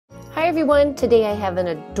everyone, today I have an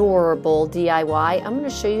adorable DIY. I'm going to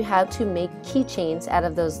show you how to make keychains out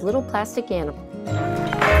of those little plastic animals.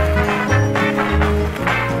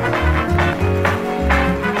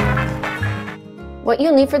 What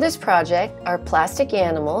you'll need for this project are plastic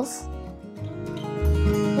animals,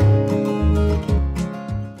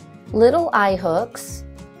 little eye hooks,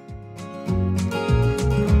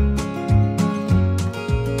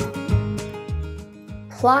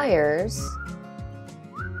 pliers,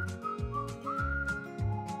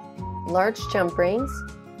 large jump rings,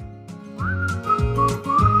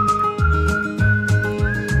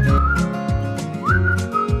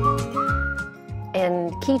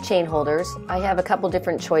 and keychain holders. I have a couple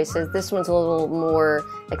different choices. This one's a little more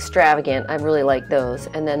extravagant. I really like those.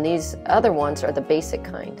 And then these other ones are the basic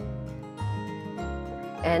kind.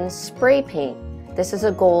 And spray paint. This is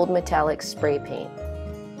a gold metallic spray paint.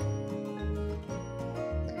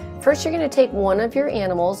 First, you're going to take one of your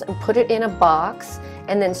animals and put it in a box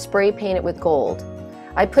and then spray paint it with gold.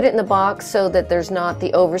 I put it in the box so that there's not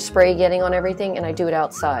the overspray getting on everything, and I do it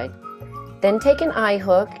outside. Then take an eye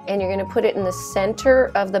hook and you're going to put it in the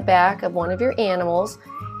center of the back of one of your animals,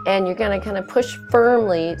 and you're going to kind of push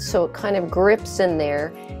firmly so it kind of grips in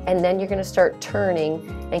there, and then you're going to start turning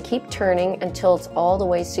and keep turning until it's all the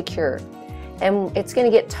way secure. And it's going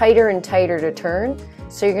to get tighter and tighter to turn,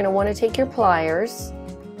 so you're going to want to take your pliers,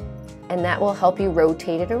 and that will help you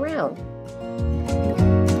rotate it around.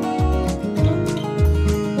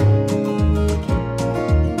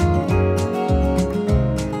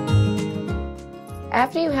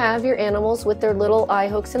 After you have your animals with their little eye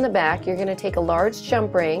hooks in the back, you're going to take a large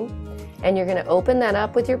jump ring and you're going to open that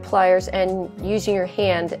up with your pliers and using your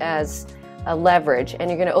hand as a leverage, and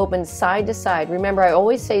you're going to open side to side. Remember, I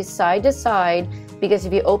always say side to side because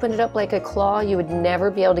if you open it up like a claw, you would never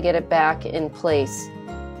be able to get it back in place.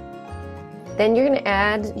 Then you're going to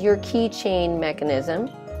add your keychain mechanism,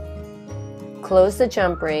 close the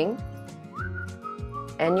jump ring,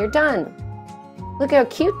 and you're done. Look how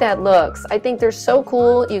cute that looks. I think they're so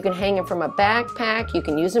cool. You can hang them from a backpack. You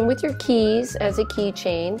can use them with your keys as a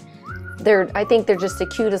keychain. I think they're just the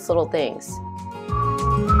cutest little things.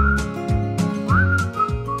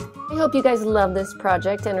 I hope you guys love this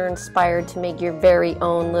project and are inspired to make your very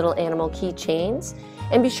own little animal keychains.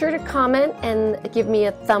 And be sure to comment and give me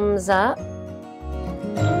a thumbs up.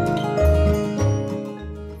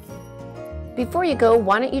 Before you go,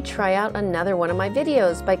 why don't you try out another one of my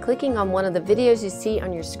videos by clicking on one of the videos you see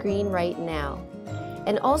on your screen right now.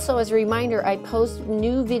 And also, as a reminder, I post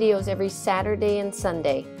new videos every Saturday and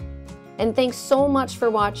Sunday. And thanks so much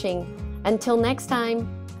for watching. Until next time,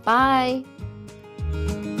 bye!